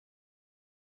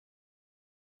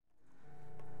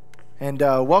And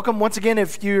welcome once again.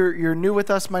 If you're new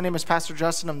with us, my name is Pastor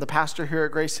Justin. I'm the pastor here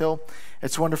at Grace Hill.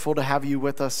 It's wonderful to have you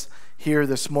with us here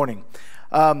this morning.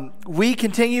 We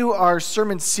continue our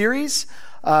sermon series.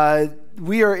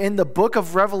 We are in the book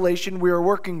of Revelation. We are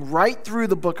working right through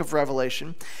the book of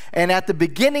Revelation. And at the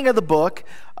beginning of the book,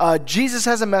 Jesus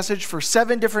has a message for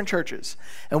 7 different churches.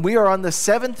 And we are on the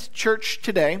 7th church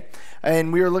today.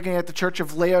 And we are looking at the church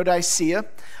of Laodicea.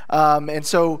 And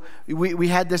so we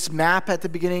had this map at the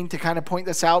beginning to kind of point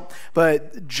this out.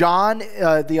 But John,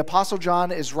 the Apostle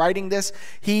John, is writing this.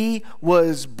 He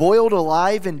was boiled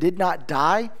alive and did not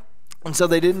die. And so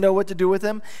they didn't know what to do with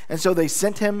him. And so they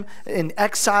sent him in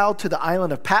exile to the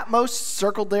island of Patmos,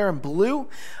 circled there in blue.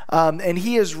 And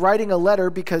he is writing a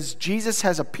letter because Jesus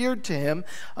has appeared to him.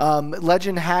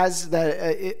 Legend has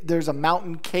that there's a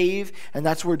mountain cave, and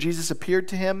that's where Jesus appeared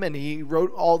to him. And he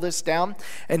wrote all this down.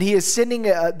 And he is sending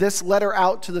this letter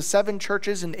out to the 7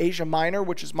 churches in Asia Minor,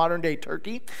 which is modern-day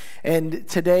Turkey. And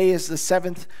today is the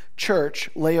 7th church,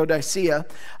 Laodicea.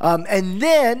 And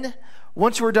then,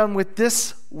 once we're done with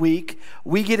this week,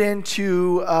 we get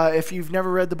into, if you've never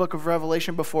read the book of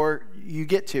Revelation before, you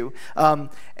get to.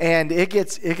 And it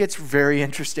gets very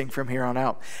interesting from here on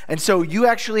out. And so you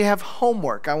actually have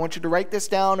homework. I want you to write this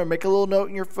down or make a little note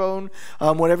in your phone,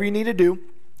 whatever you need to do.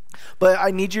 But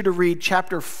I need you to read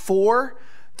chapter 4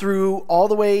 through all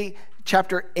the way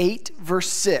chapter 8, verse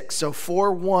 6. So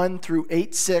 4:1 through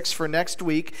 8:6 for next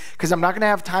week, because I'm not going to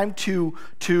have time to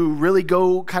really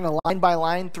go kind of line by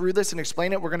line through this and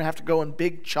explain it. We're going to have to go in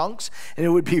big chunks, and it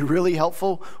would be really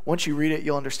helpful. Once you read it,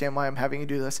 you'll understand why I'm having you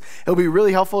do this. It'll be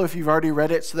really helpful if you've already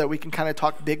read it so that we can kind of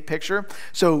talk big picture.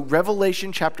 So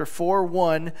Revelation chapter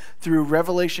 4:1 through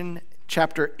Revelation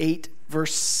chapter 8,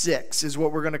 verse 6 is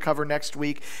what we're going to cover next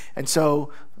week. And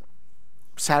so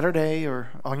Saturday or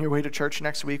on your way to church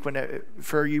next week,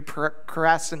 for you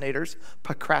procrastinators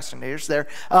there,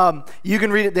 you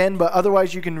can read it then, but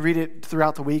otherwise you can read it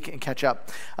throughout the week and catch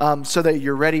up so that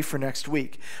you're ready for next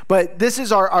week. But this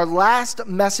is our last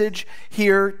message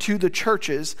here to the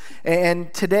churches,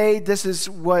 and today this is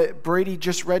what Brady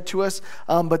just read to us,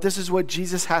 but this is what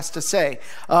Jesus has to say.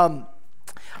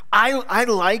 I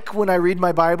like when I read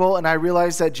my Bible and I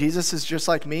realize that Jesus is just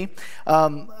like me.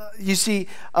 You see,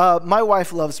 my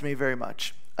wife loves me very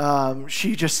much.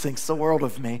 She just thinks the world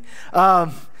of me.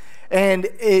 And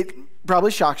it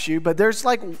probably shocks you, but there's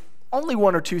like only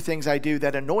 1 or 2 things I do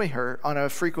that annoy her on a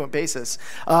frequent basis.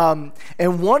 And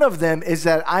one of them is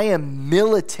that I am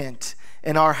militant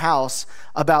in our house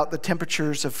about the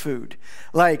temperatures of food,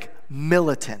 like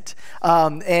militant.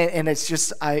 And it's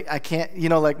just, I can't,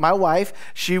 like my wife,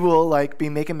 she will like be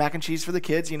making mac and cheese for the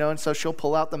kids, and so she'll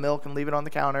pull out the milk and leave it on the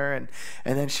counter. And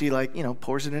then she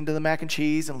pours it into the mac and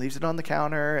cheese and leaves it on the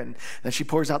counter. And then she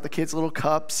pours out the kids' little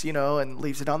cups, and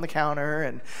leaves it on the counter.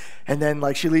 And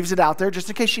then she leaves it out there just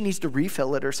in case she needs to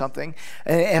refill it or something.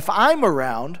 And if I'm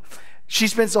around, she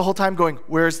spends the whole time going,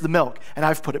 "Where's the milk?" And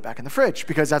I've put it back in the fridge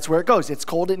because that's where it goes. It's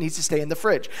cold. It needs to stay in the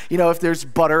fridge. If there's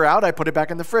butter out, I put it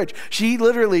back in the fridge. She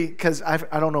literally, because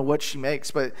I don't know what she makes,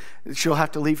 but she'll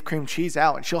have to leave cream cheese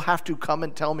out. And she'll have to come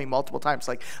and tell me multiple times,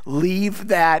 like, leave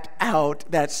that out.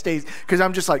 That stays. Because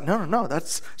I'm just like, no,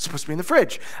 that's supposed to be in the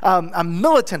fridge. I'm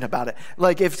militant about it.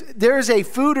 Like, if there's a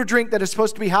food or drink that is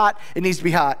supposed to be hot, it needs to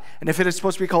be hot. And if it is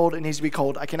supposed to be cold, it needs to be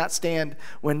cold. I cannot stand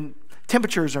when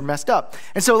temperatures are messed up.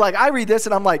 And so I read this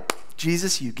and I'm like,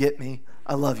 Jesus, you get me.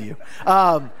 I love you.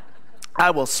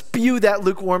 I will spew that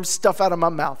lukewarm stuff out of my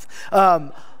mouth.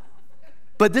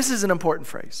 But this is an important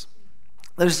phrase.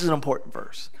 This is an important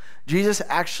verse. Jesus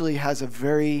actually has a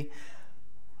very,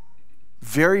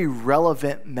 very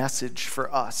relevant message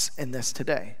for us in this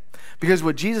today. Because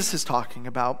what Jesus is talking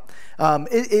about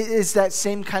is that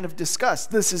same kind of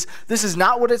disgust. This is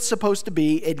not what it's supposed to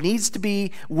be. It needs to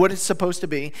be what it's supposed to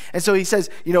be. And so he says,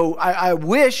 I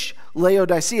wish,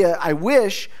 Laodicea, I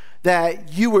wish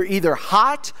that you were either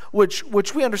hot,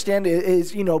 which we understand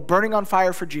is, burning on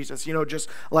fire for Jesus, just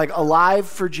like alive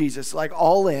for Jesus, like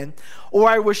all in, or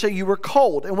I wish that you were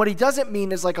cold. And what he doesn't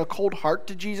mean is like a cold heart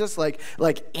to Jesus, like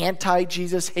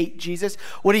anti-Jesus, hate Jesus.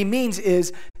 What he means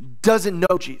is doesn't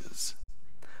know Jesus,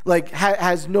 like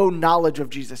has no knowledge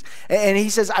of Jesus. And he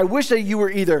says, I wish that you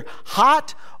were either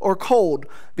hot or cold,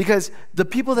 because the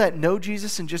people that know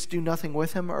Jesus and just do nothing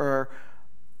with him are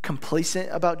complacent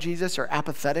about Jesus or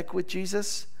apathetic with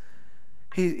Jesus.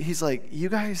 He's like, you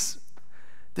guys,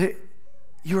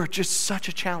 you are just such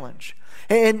a challenge.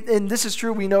 And this is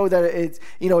true. We know that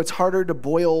it's harder to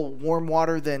boil warm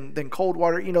water than cold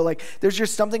water. There's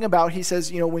just something about, he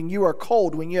says, when you are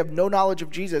cold, when you have no knowledge of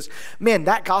Jesus, man,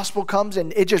 that gospel comes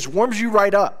and it just warms you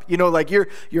right up.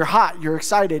 You're hot, you're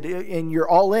excited, and you're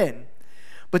all in.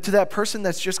 But to that person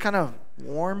that's just kind of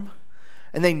warm,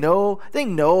 and they know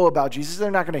about Jesus,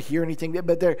 they're not going to hear anything,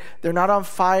 but they're not on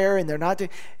fire, and they're not.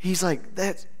 He's like,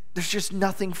 there's just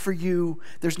nothing for you.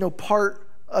 There's no part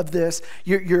of this.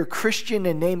 You're a Christian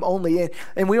in name only.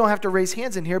 And we don't have to raise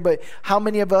hands in here, but how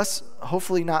many of us,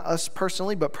 hopefully not us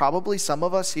personally, but probably some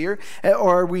of us here,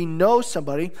 or we know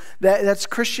somebody that's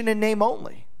Christian in name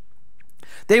only.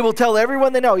 They will tell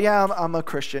everyone they know, yeah, I'm a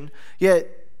Christian, yet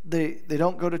they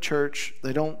don't go to church.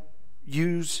 They don't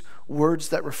use words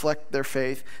that reflect their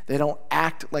faith. They don't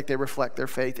act like they reflect their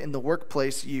faith. In the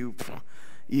workplace,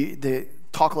 they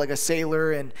talk like a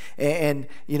sailor, and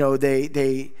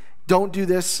they don't do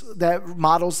this that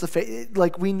models the faith.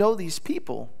 Like, we know these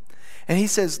people. And he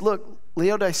says, look,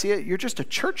 Laodicea, you're just a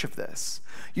church of this.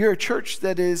 You're a church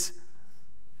that is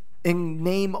in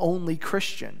name only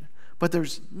Christian, but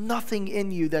there's nothing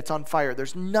in you that's on fire.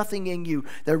 There's nothing in you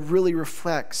that really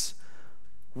reflects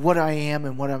what I am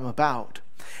and what I'm about.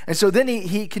 And so then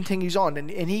he continues on,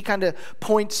 and he kind of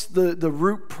points the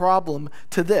root problem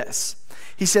to this.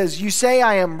 He says, you say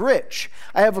I am rich.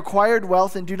 I have acquired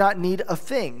wealth and do not need a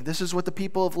thing. This is what the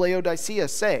people of Laodicea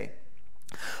say.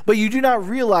 But you do not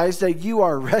realize that you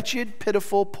are wretched,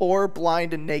 pitiful, poor,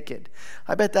 blind, and naked.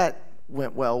 I bet that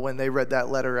went well when they read that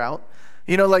letter out.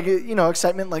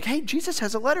 Excitement, like, hey, Jesus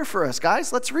has a letter for us,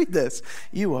 guys. Let's read this.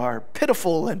 You are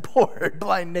pitiful and poor,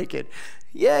 blind, naked.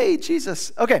 Yay,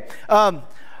 Jesus. Okay.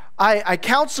 I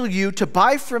counsel you to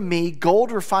buy from me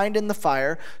gold refined in the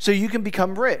fire so you can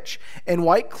become rich, and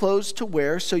white clothes to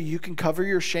wear so you can cover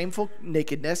your shameful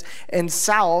nakedness, and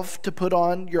salve to put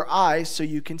on your eyes so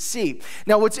you can see.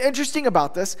 Now, what's interesting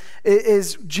about this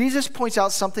is Jesus points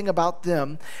out something about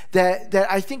them that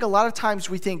I think a lot of times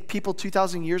we think people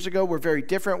 2,000 years ago were very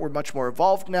different. We're much more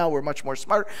evolved now. We're much more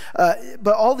smart.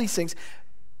 But all these things.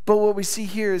 But what we see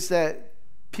here is that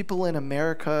people in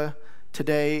America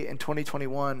today in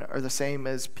 2021 are the same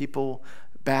as people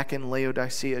back in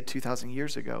Laodicea 2,000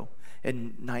 years ago.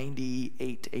 In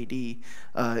 98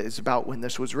 AD is about when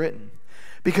this was written.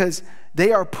 Because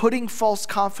they are putting false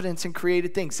confidence in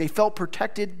created things. They felt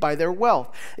protected by their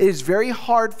wealth. It is very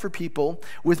hard for people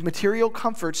with material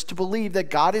comforts to believe that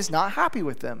God is not happy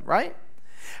with them, right?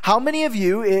 How many of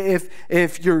you,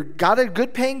 if you've got a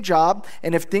good paying job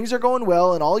and if things are going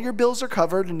well and all your bills are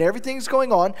covered and everything's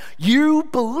going on, you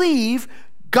believe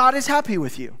God is happy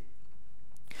with you?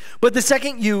 But the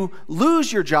second you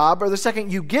lose your job, or the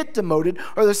second you get demoted,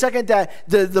 or the second that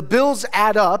the bills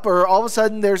add up, or all of a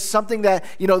sudden there's something that,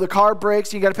 the car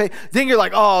breaks and you got to pay, then you're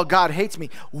like, oh, God hates me.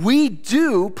 We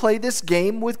do play this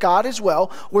game with God as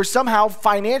well, where somehow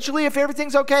financially, if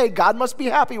everything's okay, God must be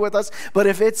happy with us. But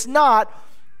if it's not,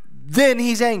 then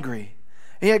he's angry.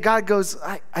 And yet God goes,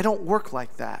 I don't work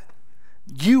like that.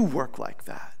 You work like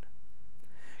that.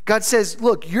 God says,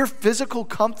 look, your physical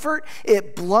comfort,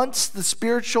 it blunts the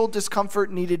spiritual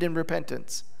discomfort needed in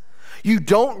repentance. You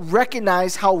don't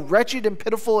recognize how wretched and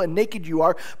pitiful and naked you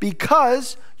are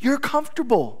because you're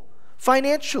comfortable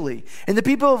financially. And the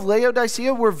people of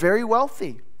Laodicea were very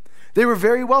wealthy. They were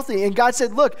very wealthy. And God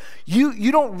said, look,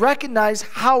 you don't recognize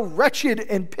how wretched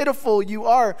and pitiful you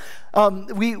are.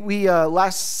 We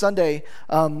last Sunday,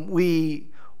 we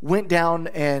went down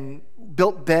and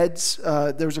built beds.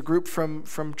 There was a group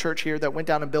from church here that went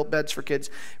down and built beds for kids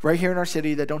right here in our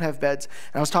city that don't have beds.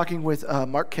 And I was talking with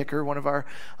Mark Kicker, one of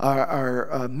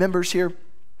our members here,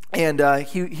 and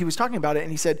he was talking about it,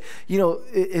 and he said,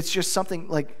 it's just something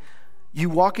like, you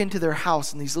walk into their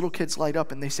house and these little kids light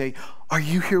up and they say, are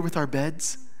you here with our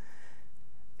beds?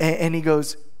 And he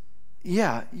goes,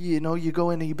 yeah, you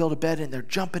go in and you build a bed and they're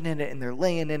jumping in it and they're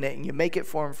laying in it and you make it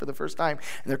for them for the first time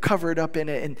and they're covered up in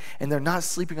it and they're not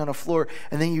sleeping on a floor.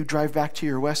 And then you drive back to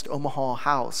your West Omaha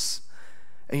house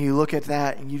and you look at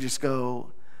that and you just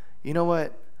go, you know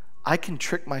what? I can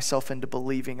trick myself into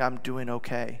believing I'm doing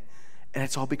okay. And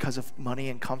it's all because of money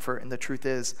and comfort. And the truth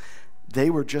is, they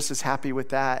were just as happy with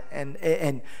that,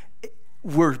 and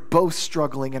we're both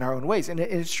struggling in our own ways. And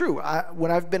it's true.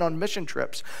 When I've been on mission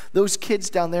trips, those kids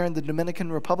down there in the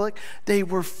Dominican Republic, they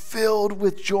were filled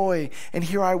with joy. And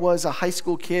here I was, a high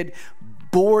school kid,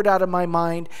 bored out of my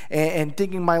mind and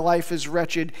thinking my life is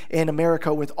wretched in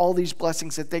America with all these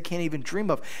blessings that they can't even dream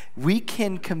of. We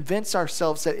can convince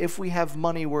ourselves that if we have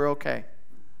money, we're okay.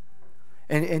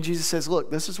 And Jesus says,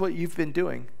 look, this is what you've been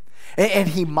doing. And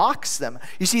he mocks them.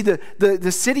 You see,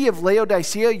 the city of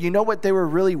Laodicea, you know what they were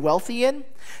really wealthy in?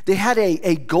 They had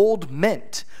a gold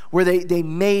mint where they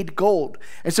made gold.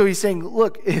 And so he's saying,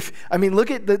 look,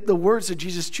 look at the words that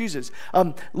Jesus chooses.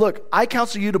 Look, I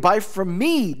counsel you to buy from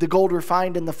me the gold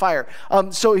refined in the fire.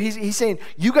 So he's saying,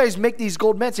 you guys make these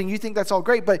gold mints and you think that's all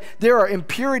great, but there are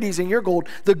impurities in your gold.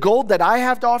 The gold that I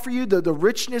have to offer you, the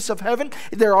richness of heaven,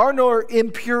 there are no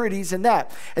impurities in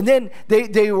that. And then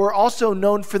they were also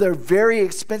known for their very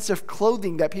expensive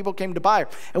clothing that people came to buy.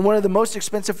 And one of the most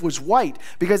expensive was white,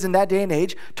 because in that day and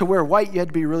age, to wear white, you had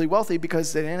to be really wealthy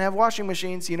because they didn't have washing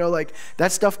machines. Like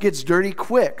that stuff gets dirty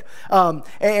quick.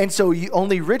 And so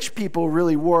only rich people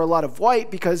really wore a lot of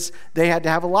white because they had to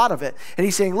have a lot of it. And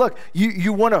he's saying, look,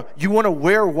 you want to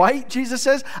wear white, Jesus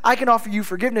says? I can offer you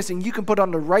forgiveness, and you can put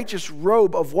on the righteous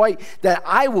robe of white that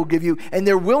I will give you, and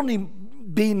there will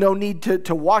be no need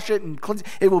to wash it and cleanse it.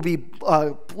 It will be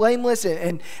blameless,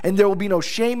 and there will be no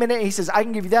shame in it. And he says, I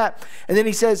can give you that. And then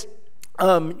he says,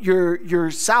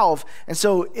 your salve. And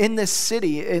so in this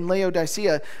city, in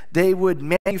Laodicea, they would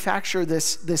manufacture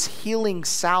this healing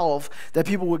salve that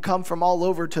people would come from all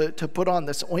over to put on,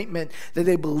 this ointment that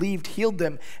they believed healed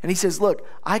them. And he says, look,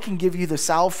 I can give you the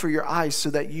salve for your eyes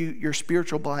so that your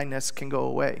spiritual blindness can go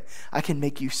away. I can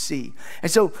make you see.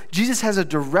 And so Jesus has a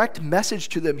direct message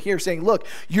to them here saying, look,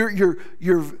 you're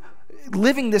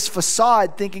living this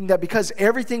facade thinking that because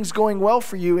everything's going well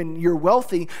for you and you're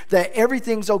wealthy, that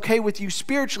everything's okay with you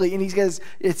spiritually. And he says,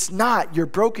 it's not. You're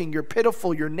broken, you're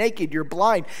pitiful, you're naked, you're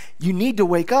blind. You need to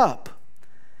wake up.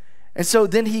 And so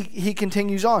then he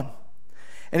continues on.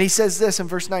 And he says this in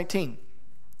verse 19.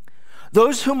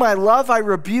 Those whom I love, I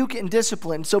rebuke and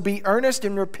discipline. So be earnest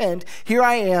and repent. Here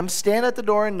I am, stand at the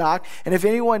door and knock. And if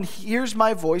anyone hears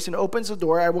my voice and opens the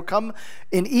door, I will come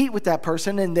and eat with that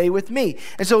person and they with me.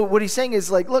 And so what he's saying is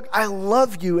like, look, I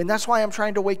love you, and that's why I'm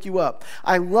trying to wake you up.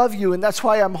 I love you, and that's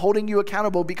why I'm holding you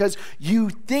accountable, because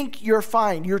you think you're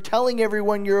fine. You're telling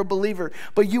everyone you're a believer,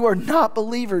 but you are not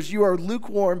believers. You are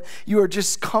lukewarm. You are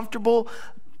just comfortable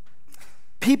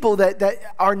people that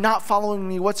are not following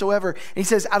me whatsoever. And he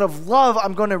says, out of love,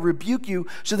 I'm going to rebuke you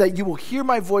so that you will hear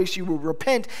my voice, you will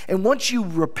repent. And once you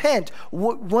repent,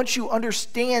 once you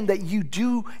understand that you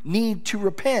do need to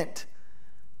repent,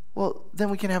 well,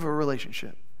 then we can have a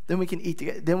relationship. Then we can eat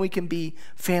together. Then we can be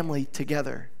family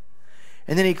together.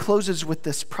 And then he closes with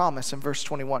this promise in verse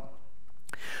 21.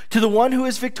 To the one who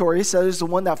is victorious, that is the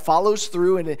one that follows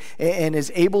through and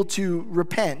is able to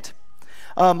repent,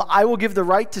 I will give the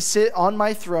right to sit on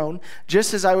my throne,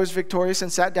 just as I was victorious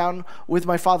and sat down with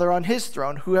my Father on his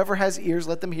throne. Whoever has ears,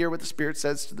 let them hear what the Spirit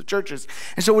says to the churches.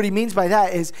 And so what he means by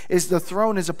that is the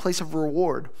throne is a place of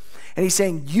reward. And he's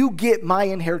saying, you get my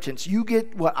inheritance. You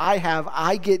get what I have.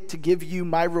 I get to give you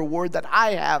my reward that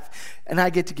I have, and I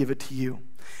get to give it to you.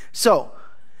 So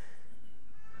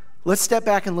let's step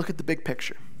back and look at the big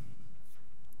picture.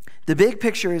 The big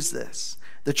picture is this.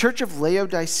 The church of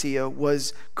Laodicea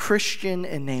was Christian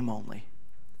in name only.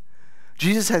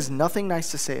 Jesus has nothing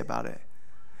nice to say about it.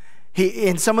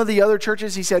 In some of the other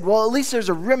churches, he said, well, at least there's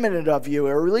a remnant of you,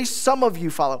 or at least some of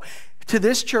you follow. To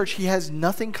this church, he has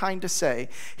nothing kind to say.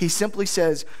 He simply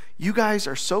says, you guys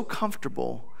are so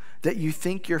comfortable that you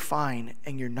think you're fine,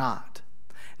 and you're not.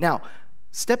 Now,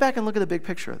 step back and look at the big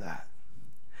picture of that.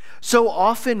 So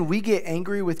often we get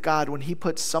angry with God when he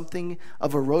puts something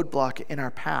of a roadblock in our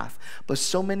path. But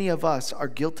so many of us are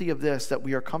guilty of this, that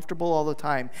we are comfortable all the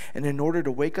time. And in order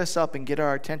to wake us up and get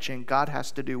our attention, God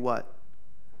has to do what?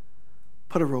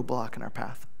 Put a roadblock in our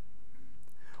path.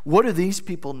 What do these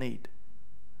people need?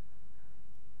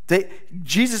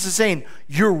 Jesus is saying,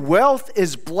 your wealth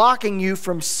is blocking you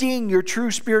from seeing your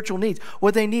true spiritual needs.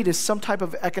 What they need is some type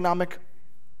of economic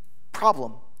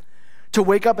problem. To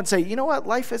wake up and say, you know what,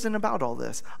 life isn't about all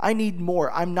this. I need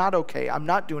more. I'm not okay. I'm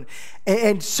not doing it.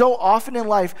 And so often in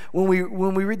life, when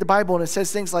we read the Bible and it says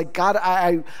things like, God,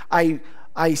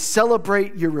 I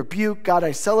celebrate your rebuke. God,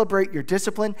 I celebrate your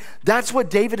discipline. That's what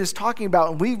David is talking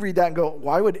about. And we read that and go,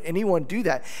 why would anyone do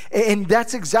that? And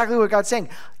that's exactly what God's saying.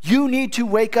 You need to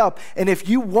wake up. And if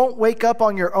you won't wake up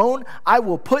on your own, I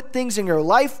will put things in your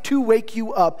life to wake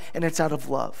you up. And it's out of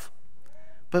love.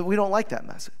 But we don't like that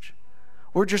message.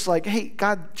 We're just like, hey,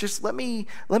 God, just let me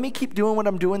keep doing what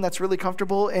I'm doing that's really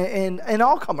comfortable, and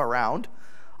I'll come around.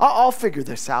 I'll figure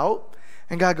this out.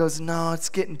 And God goes, no, it's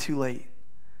getting too late.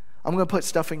 I'm going to put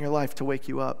stuff in your life to wake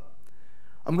you up.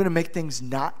 I'm going to make things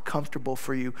not comfortable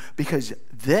for you, because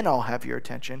then I'll have your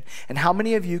attention. And how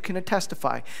many of you can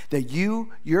testify that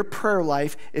your prayer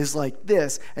life is like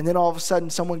this, and then all of a sudden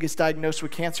someone gets diagnosed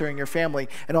with cancer in your family,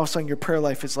 and all of a sudden your prayer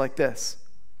life is like this?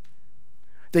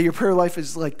 That your prayer life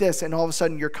is like this, and all of a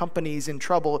sudden your company's in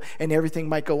trouble and everything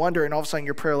might go under, and all of a sudden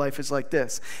your prayer life is like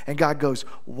this. And God goes,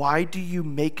 why do you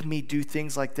make me do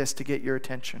things like this to get your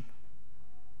attention?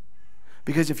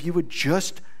 Because if you would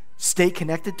just stay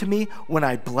connected to me when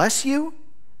I bless you,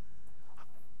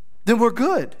 then we're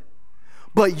good.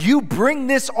 But you bring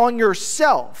this on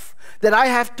yourself, that I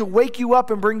have to wake you up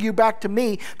and bring you back to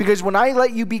me, because when I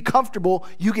let you be comfortable,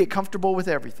 you get comfortable with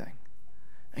everything.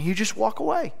 And you just walk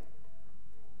away.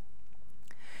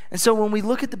 And so when we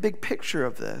look at the big picture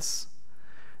of this,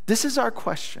 this is our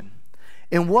question.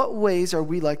 In what ways are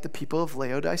we like the people of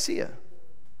Laodicea?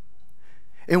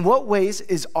 In what ways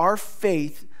is our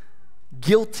faith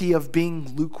guilty of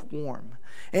being lukewarm?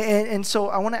 And so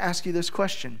I want to ask you this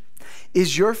question.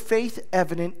 Is your faith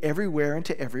evident everywhere and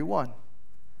to everyone?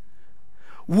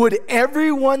 Would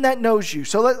everyone that knows you,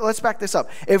 so let's back this up.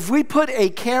 If we put a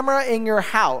camera in your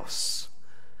house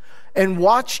and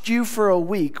watched you for a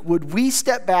week, would we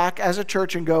step back as a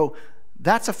church and go,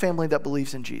 that's a family that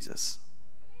believes in Jesus?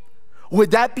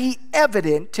 Would that be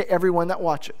evident to everyone that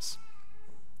watches?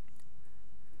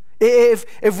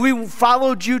 If we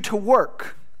followed you to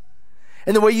work,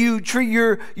 and the way you treat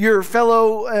your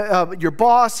fellow, your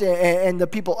boss and the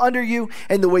people under you,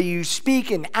 and the way you speak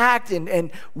and act,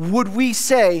 and would we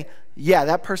say, yeah,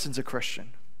 that person's a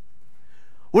Christian?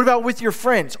 What about with your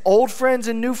friends, old friends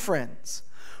and new friends?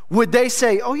 Would they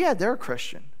say, oh yeah, they're a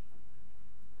Christian?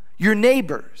 Your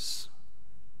neighbors.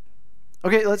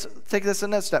 Okay, let's take this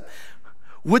another step.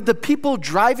 Would the people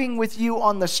driving with you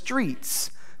on the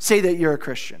streets say that you're a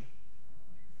Christian?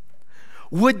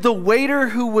 Would the waiter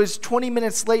who was 20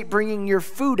 minutes late bringing your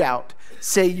food out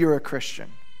say you're a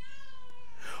Christian?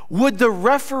 Would the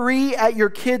referee at your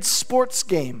kid's sports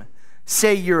game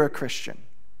say you're a Christian?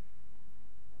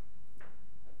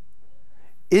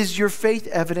 Is your faith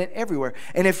evident everywhere?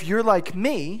 And if you're like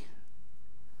me,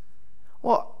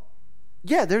 well,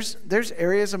 yeah, there's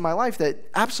areas of my life that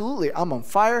absolutely I'm on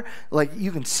fire. Like,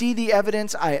 you can see the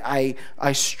evidence. I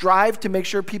strive to make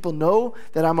sure people know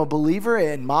that I'm a believer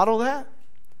and model that.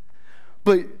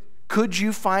 But could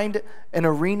you find an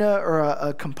arena or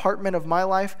a compartment of my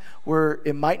life where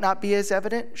it might not be as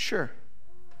evident? Sure.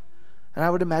 And I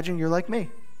would imagine you're like me.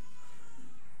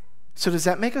 So does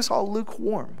that make us all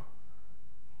lukewarm?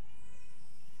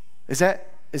 Is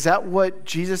that what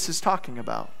Jesus is talking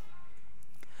about?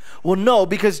 Well, no,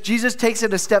 because Jesus takes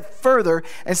it a step further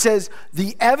and says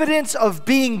the evidence of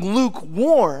being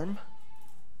lukewarm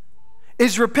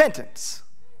is repentance,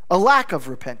 a lack of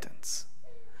repentance.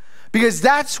 Because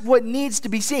that's what needs to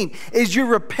be seen. Is your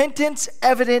repentance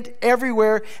evident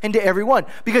everywhere and to everyone?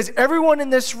 Because everyone in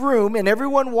this room and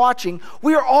everyone watching,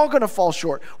 we are all going to fall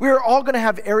short. We are all going to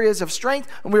have areas of strength,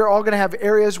 and we are all going to have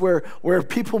areas where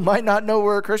people might not know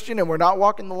we're a Christian, and we're not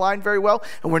walking the line very well,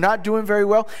 and we're not doing very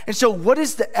well. And so what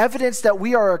is the evidence that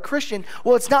we are a Christian?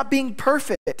 Well, it's not being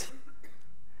perfect,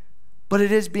 but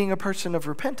it is being a person of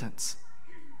repentance.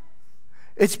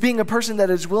 It's being a person that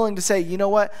is willing to say, you know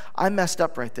what, I messed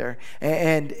up right there,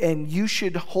 and you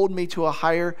should hold me to a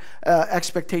higher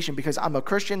expectation, because I'm a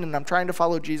Christian and I'm trying to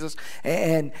follow Jesus,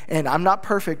 and I'm not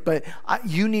perfect, but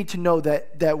you need to know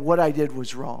that what I did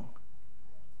was wrong.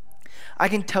 I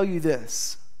can tell you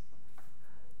this.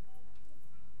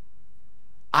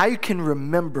 I can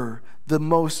remember the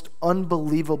most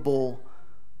unbelievable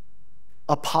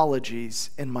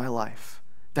apologies in my life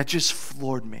that just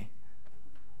floored me.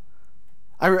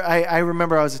 I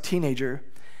remember I was a teenager,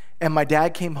 and my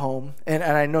dad came home, and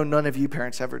I know none of you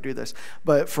parents ever do this,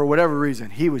 but for whatever reason,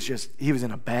 he was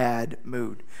in a bad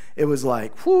mood. It was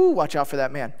like, whoo, watch out for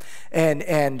that man.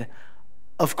 And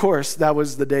of course, that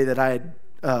was the day that I had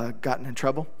gotten in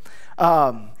trouble.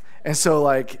 And so,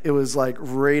 like, it was like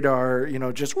radar,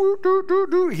 just woo, doo, doo,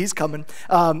 doo, he's coming.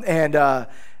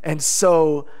 And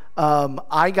so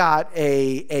I got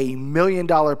a $1 million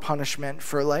punishment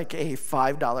for like a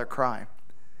 $5 crime.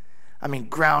 I mean,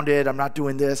 grounded, I'm not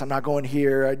doing this, I'm not going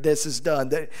here, this is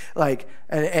done.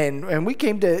 And we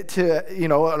came to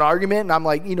an argument, and I'm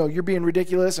like, you're being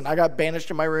ridiculous, and I got banished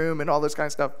in my room and all this kind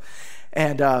of stuff.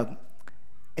 And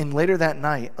later that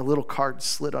night, a little card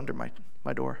slid under my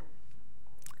door.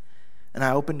 And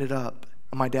I opened it up,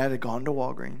 and my dad had gone to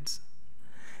Walgreens,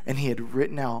 and he had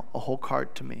written out a whole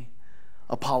card to me,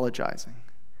 apologizing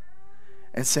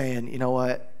and saying, you know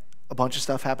what? A bunch of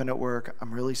stuff happened at work.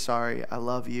 I'm really sorry. I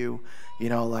love you.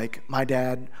 Like, my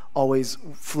dad always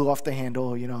flew off the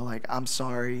handle. Like, I'm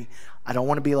sorry. I don't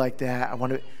want to be like that.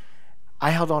 I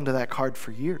held on to that card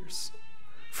for years.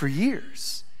 For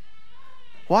years.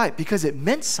 Why? Because it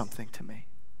meant something to me.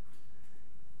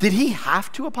 Did he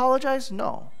have to apologize?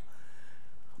 No.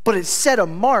 But it set a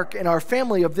mark in our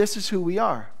family of this is who we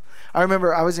are. I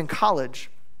remember I was in college,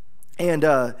 and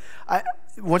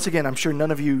once again, I'm sure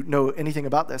none of you know anything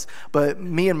about this, but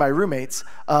me and my roommates,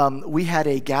 we had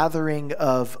a gathering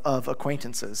of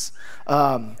acquaintances.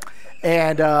 And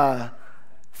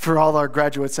for all our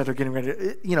graduates that are getting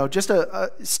ready, just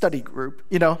a study group,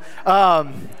 we're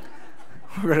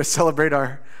going to celebrate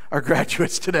our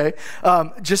graduates today.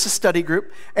 Just a study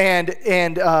group. And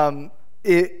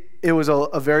it was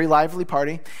a very lively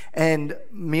party. And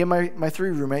me and my three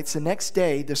roommates, the next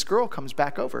day, this girl comes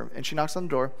back over and she knocks on the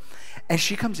door. And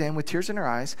she comes in with tears in her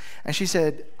eyes. And she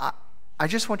said, I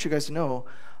just want you guys to know,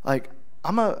 like,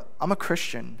 I'm a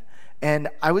Christian. And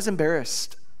I was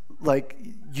embarrassed. Like,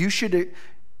 you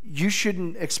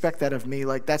shouldn't expect that of me.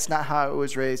 Like, that's not how I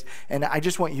was raised. And I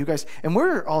just want you guys. And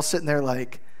we're all sitting there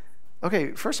like,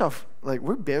 okay, first off, like,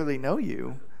 we barely know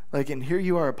you. Like, and here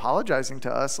you are apologizing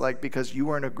to us, like, because you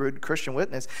weren't a good Christian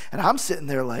witness. And I'm sitting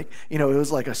there like, it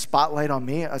was like a spotlight on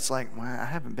me. It's like, well, I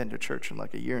haven't been to church in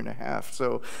like a year and a half.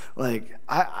 So, like,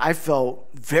 I felt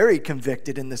very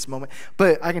convicted in this moment.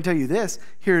 But I can tell you this,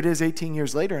 here it is 18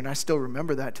 years later, and I still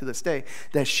remember that to this day,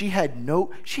 that she had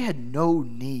no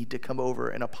need to come over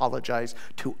and apologize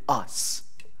to us.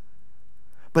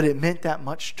 But it meant that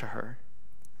much to her,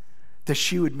 that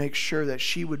she would make sure that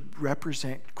she would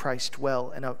represent Christ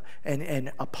well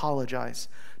and apologize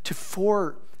to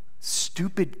 4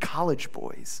 stupid college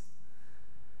boys,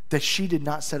 that she did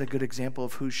not set a good example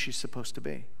of who she's supposed to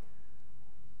be.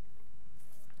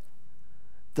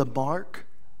 The mark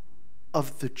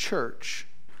of the church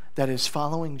that is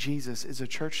following Jesus is a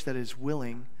church that is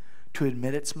willing to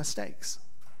admit its mistakes.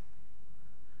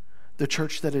 The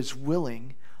church that is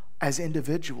willing, as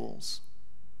individuals,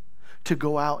 to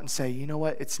go out and say, you know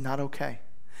what, it's not okay.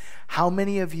 How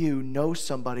many of you know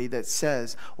somebody that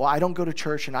says, well, I don't go to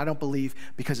church and I don't believe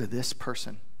because of this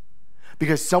person?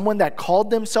 Because someone that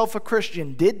called themselves a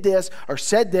Christian did this or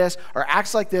said this or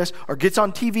acts like this or gets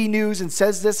on TV news and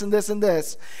says this and this and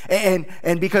this. And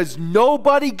because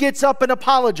nobody gets up and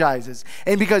apologizes,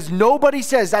 and because nobody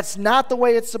says that's not the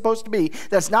way it's supposed to be,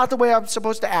 that's not the way I'm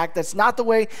supposed to act, that's not the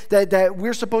way that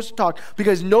we're supposed to talk,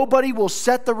 because nobody will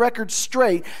set the record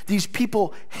straight, these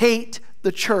people hate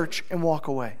the church and walk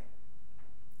away.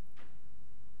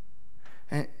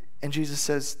 And Jesus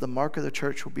says the mark of the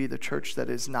church will be the church that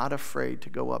is not afraid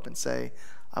to go up and say,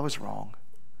 I was wrong.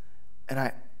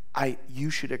 And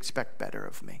you should expect better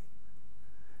of me.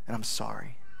 And I'm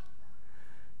sorry.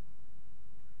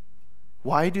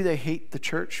 Why do they hate the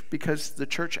church? Because the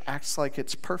church acts like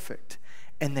it's perfect,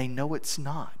 and they know it's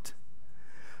not.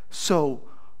 So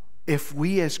if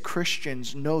we as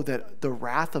Christians know that the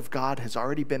wrath of God has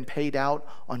already been paid out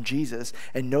on Jesus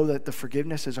and know that the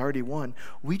forgiveness is already won,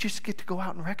 we just get to go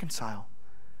out and reconcile.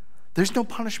 There's no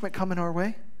punishment coming our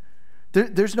way.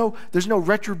 There's no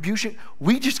retribution.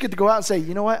 We just get to go out and say,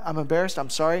 you know what? I'm embarrassed. I'm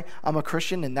sorry. I'm a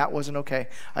Christian, and that wasn't okay.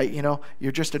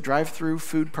 You're just a drive-through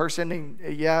food person, and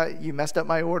yeah, you messed up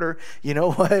my order. You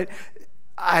know what?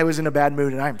 I was in a bad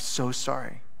mood, and I'm so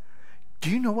sorry.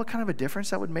 Do you know what kind of a difference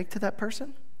that would make to that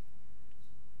person?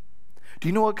 Do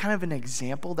you know what kind of an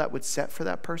example that would set for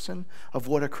that person of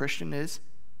what a Christian is?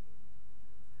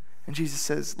 And Jesus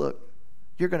says, look,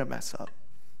 you're going to mess up.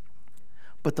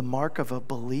 But the mark of a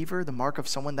believer, the mark of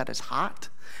someone that is hot,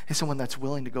 is someone that's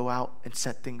willing to go out and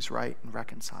set things right and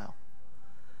reconcile.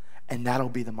 And that'll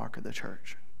be the mark of the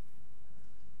church.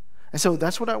 And so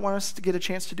that's what I want us to get a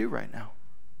chance to do right now.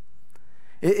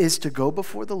 It is to go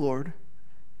before the Lord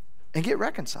and get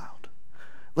reconciled.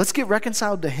 Let's get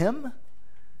reconciled to Him,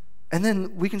 and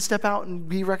then we can step out and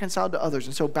be reconciled to others.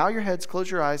 And so bow your heads, close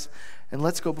your eyes, and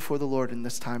let's go before the Lord in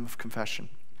this time of confession.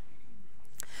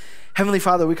 Heavenly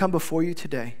Father, we come before you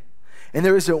today, and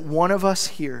there isn't one of us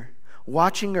here,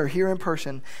 watching or here in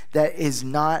person, that is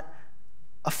not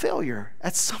a failure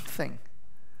at something.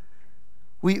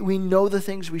 We know the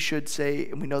things we should say,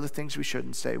 and we know the things we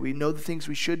shouldn't say. We know the things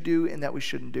we should do and that we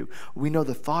shouldn't do. We know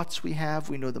the thoughts we have.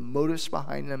 We know the motives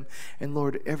behind them. And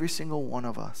Lord, every single one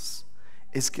of us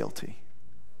is guilty.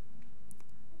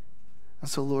 And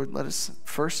so, Lord, let us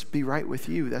first be right with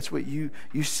you. That's what you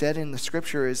said in the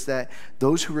scripture, is that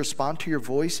those who respond to your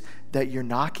voice, that you're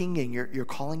knocking and you're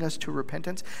calling us to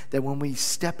repentance, that when we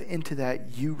step into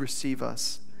that, you receive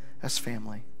us as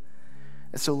family.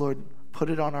 And so, Lord, put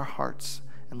it on our hearts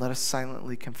and let us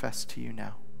silently confess to you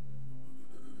now.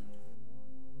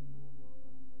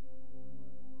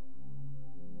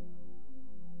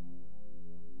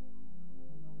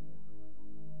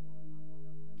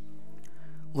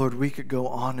 Lord, we could go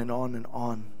on and on and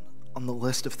on the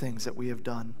list of things that we have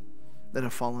done that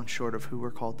have fallen short of who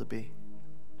we're called to be.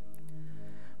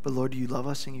 But Lord, you love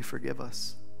us and you forgive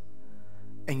us.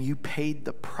 And you paid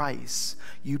the price.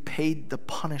 You paid the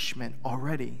punishment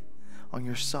already on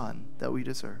your Son that we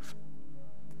deserve.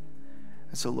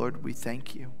 And so, Lord, we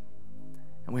thank you.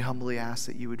 And we humbly ask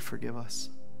that you would forgive us,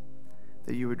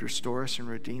 that you would restore us and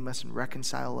redeem us and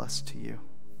reconcile us to you.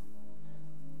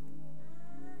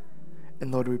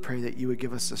 And Lord, we pray that you would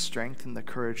give us the strength and the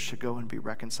courage to go and be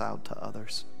reconciled to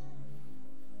others.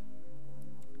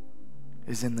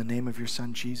 It is in the name of your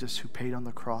Son, Jesus, who paid on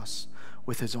the cross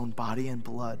with his own body and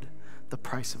blood the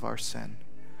price of our sin.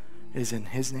 It is in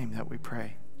his name that we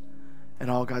pray. And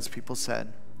all God's people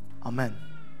said, Amen.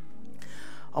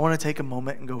 I want to take a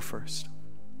moment and go first.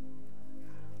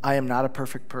 I am not a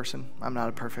perfect person. I'm not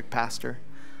a perfect pastor.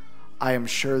 I am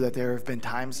sure that there have been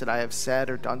times that I have said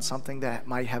or done something that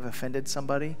might have offended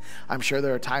somebody. I'm sure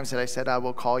there are times that I said I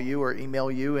will call you or email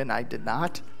you, and I did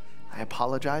not. I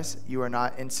apologize. You are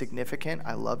not insignificant.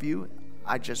 I love you.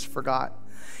 I just forgot.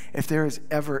 If there is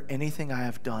ever anything I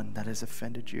have done that has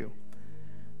offended you,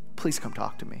 please come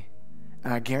talk to me.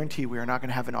 And I guarantee we are not going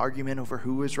to have an argument over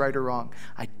who is right or wrong.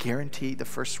 I guarantee the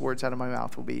first words out of my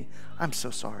mouth will be, I'm so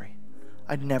sorry.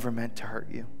 I never meant to hurt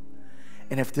you.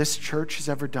 And if this church has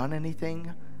ever done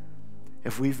anything,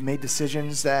 if we've made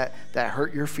decisions that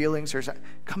hurt your feelings,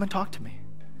 come and talk to me.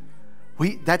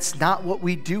 That's not what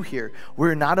we do here.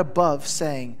 We're not above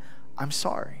saying, I'm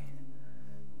sorry.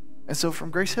 And so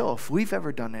from Grace Hill, if we've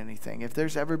ever done anything, if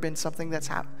there's ever been something that's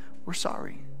happened, we're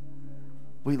sorry.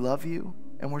 We love you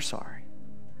and we're sorry.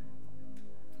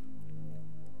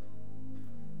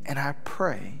 And I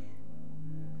pray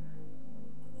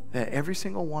that every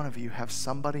single one of you have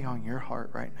somebody on your heart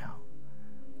right now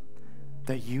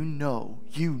that you know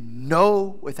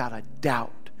without a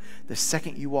doubt, the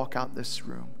second you walk out this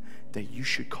room, that you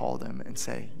should call them and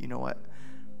say, you know what?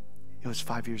 It was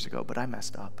 5 years ago, but I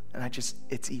messed up. And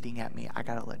it's eating at me. I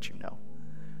got to let you know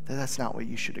that that's not what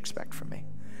you should expect from me,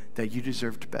 that you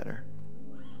deserved better.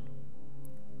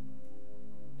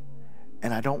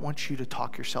 And I don't want you to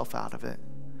talk yourself out of it.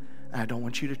 And I don't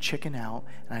want you to chicken out.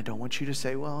 And I don't want you to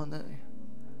say, well,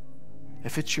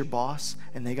 if it's your boss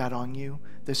and they got on you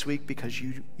this week because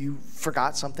you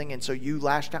forgot something and so you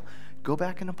lashed out, go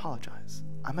back and apologize.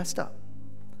 I messed up.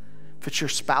 If it's your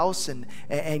spouse and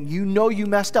you know you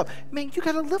messed up, man, you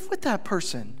got to live with that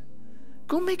person.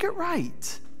 Go make it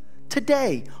right.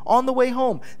 Today, on the way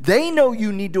home. They know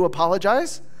you need to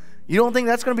apologize. You don't think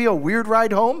that's going to be a weird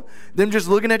ride home? Them just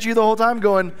looking at you the whole time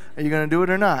going, are you going to do it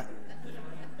or not?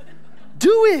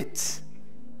 Do it.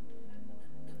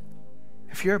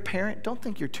 If you're a parent, don't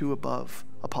think you're too above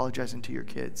apologizing to your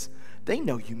kids. They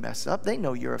know you mess up. They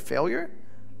know you're a failure.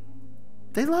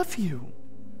 They love you.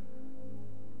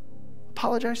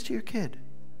 Apologize to your kid.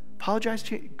 Apologize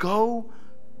to go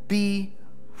be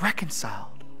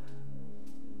reconciled.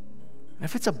 And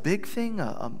if it's a big thing,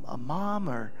 a mom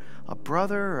or a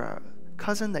brother or a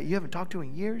cousin that you haven't talked to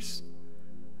in years,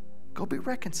 go be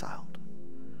reconciled.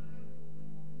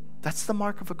 That's the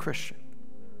mark of a Christian.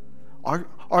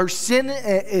 Our sin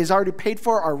is already paid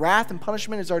for. Our wrath and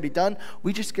punishment is already done.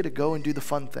 We just get to go and do the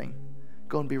fun thing.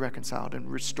 Go and be reconciled and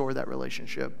restore that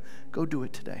relationship. Go do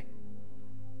it today.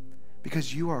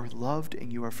 Because you are loved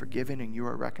and you are forgiven and you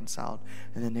are reconciled.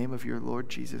 In the name of your Lord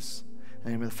Jesus, in the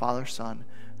name of the Father, Son,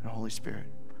 and Holy Spirit.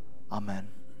 Amen.